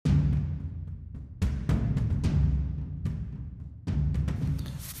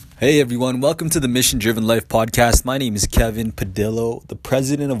Hey everyone, welcome to the Mission Driven Life podcast. My name is Kevin Padillo, the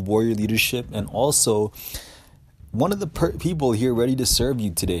president of Warrior Leadership, and also one of the people here ready to serve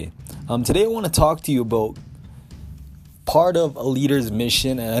you today. Today I want to talk to you about part of a leader's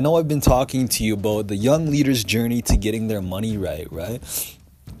mission, and I know I've been talking to you about the young leader's journey to getting their money right?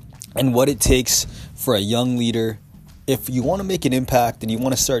 And what it takes for a young leader. If you want to make an impact and you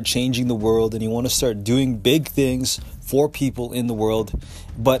want to start changing the world and you want to start doing big things for people in the world,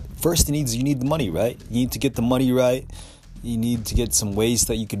 but first you need the money, right? You need to get the money right. You need to get some ways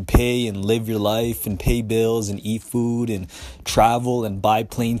that you can pay and live your life and pay bills and eat food and travel and buy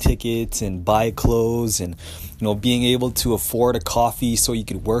plane tickets and buy clothes and, being able to afford a coffee so you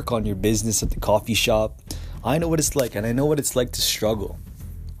could work on your business at the coffee shop. I know what it's like, and I know what it's like to struggle.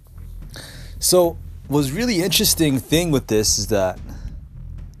 So what's really interesting thing with this is that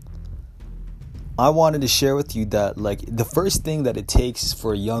I wanted to share with you that the first thing that it takes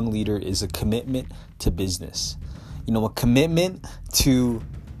for a young leader is a commitment to business. A commitment to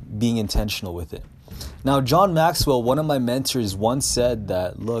being intentional with it. Now, John Maxwell, one of my mentors, once said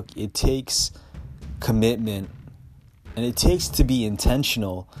that, look, it takes commitment and it takes to be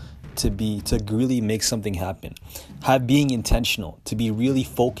intentional to really make something happen. Being intentional, to be really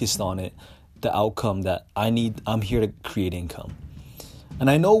focused on it, the outcome that I'm here to create income. And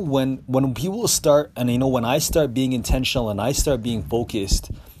I know when people start, and when I start being intentional and I start being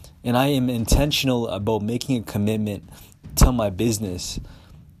focused and I am intentional about making a commitment to my business,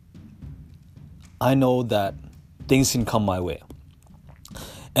 I know that things can come my way.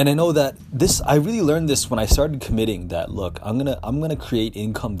 And I know that I really learned this when I started committing that, look, I'm gonna create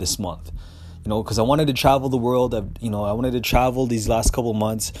income this month. Because I wanted to travel the world. I wanted to travel these last couple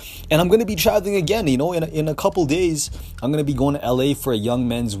months, and I'm going to be traveling again. In a couple days, I'm going to be going to LA for a young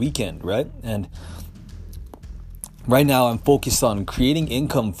men's weekend, right? And right now, I'm focused on creating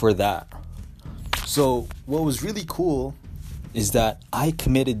income for that. So what was really cool is that I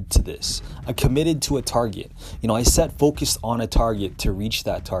committed to this. I committed to a target. I set focus on a target to reach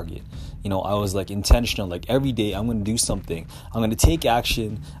that target. I was intentional, every day I'm going to do something. I'm going to take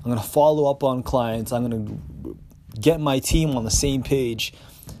action. I'm going to follow up on clients. I'm going to get my team on the same page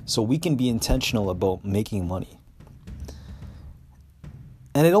so we can be intentional about making money.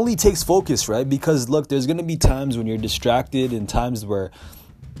 And it only takes focus, right? Because look, there's going to be times when you're distracted and times where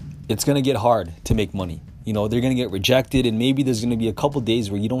it's going to get hard to make money. They're going to get rejected, and maybe there's going to be a couple days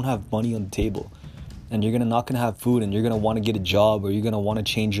where you don't have money on the table. And you're not going to have food, and you're going to want to get a job, or you're going to want to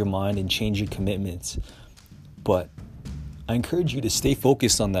change your mind and change your commitments. But I encourage you to stay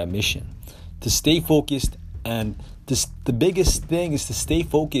focused on that mission, to stay focused. And the biggest thing is to stay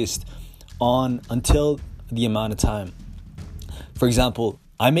focused on until the amount of time. For example,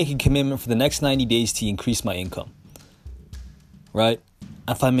 I make a commitment for the next 90 days to increase my income, right?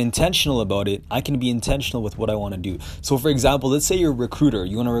 If I'm intentional about it, I can be intentional with what I want to do. So for example, let's say you're a recruiter.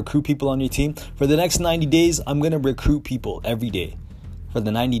 You want to recruit people on your team. For the next 90 days, I'm going to recruit people every day for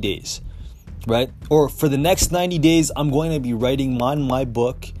the 90 days, right? Or for the next 90 days, I'm going to be writing my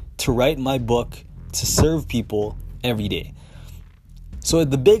book, to serve people every day. So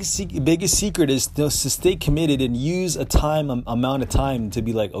the biggest secret is to stay committed and use amount of time to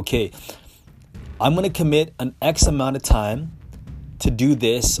be like, okay, I'm going to commit an X amount of time to do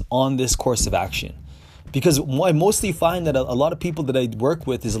this on this course of action. Because I mostly find that a lot of people that I work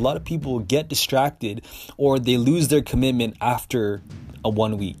with is a lot of people get distracted or they lose their commitment after a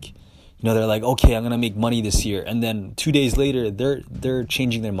 1 week. They're like, okay, I'm going to make money this year. And then 2 days later, they're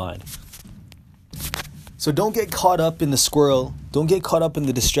changing their mind. So don't get caught up in the squirrel. Don't get caught up in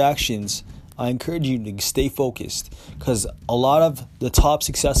the distractions. I encourage you to stay focused, because a lot of the top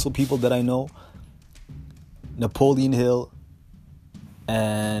successful people that I know, Napoleon Hill,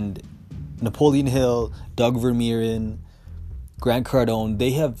 Doug Vermeeren, Grant Cardone,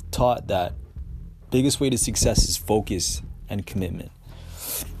 they have taught that biggest way to success is focus and commitment.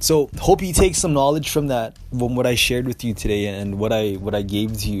 So hope you take some knowledge from what I shared with you today and what I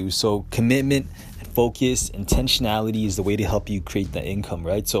gave to you. So commitment and focus, intentionality is the way to help you create that income,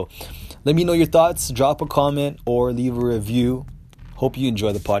 right? So let me know your thoughts, drop a comment or leave a review. Hope you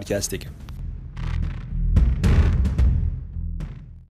enjoy the podcast. Take care.